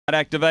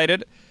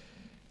activated.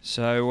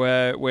 So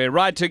we're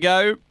right to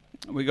go.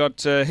 We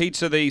got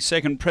heats of the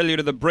second prelude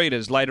of the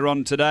breeders later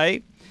on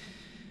today.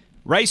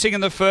 Racing in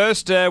the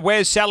first,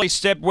 Where's Sally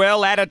stepped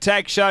well. At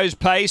Attack shows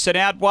pace, and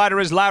out wider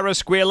is Lara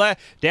Squealer.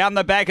 Down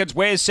the back, it's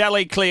Where's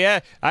Sally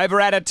clear.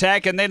 Over At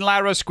Attack, and then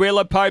Lara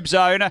Squealer, Pope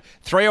Zone.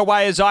 3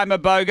 away is I'm a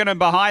Bogan, and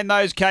behind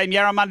those came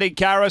Yarramundi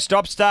Kara,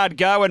 Stop Start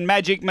Go, and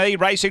Magic Me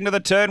racing to the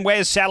turn.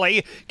 Where's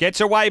Sally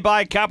gets away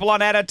by a couple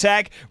on At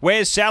Attack.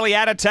 Where's Sally?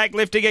 At Attack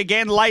lifting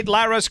again. Late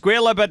Lara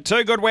Squealer, but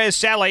too good. Where's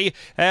Sally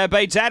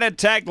beats At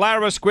Attack,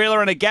 Lara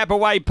Squealer, and a gap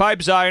away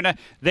Pope Zone.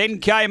 Then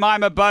came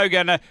I'm a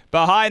Bogan.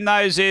 Behind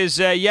those is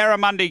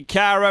Yarramundi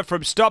Kara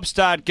from Stop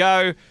Start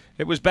Go.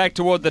 It was back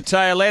toward the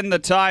tail end. The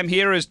time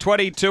here is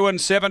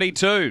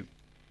 22:72.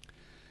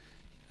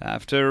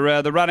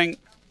 After the running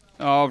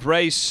of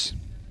race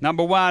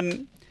number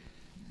 1,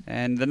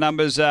 and the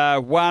numbers are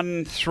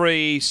 1,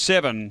 3,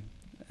 7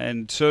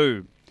 and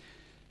 2.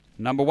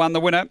 Number 1, the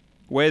winner.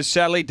 Where's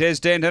Sally? Des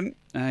Denton.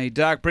 A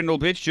dark brindle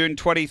bitch, June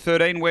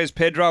 2013. Where's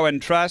Pedro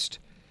and Trust?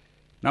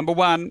 Number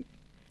 1.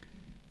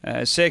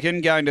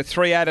 Second, going to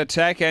 3, At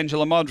Attack,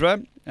 Angela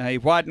Modra. A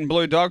white and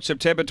blue dog,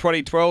 September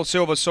 2012,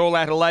 Silver Saul,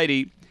 At a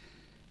Lady.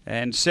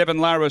 And 7,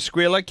 Lara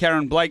Squealer,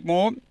 Karen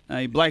Blakemore.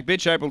 A black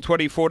bitch, April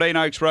 2014,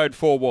 Oaks Road,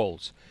 4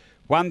 Walls.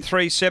 1,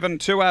 3, 7,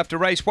 2 after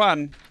race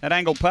 1 at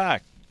Angle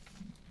Park.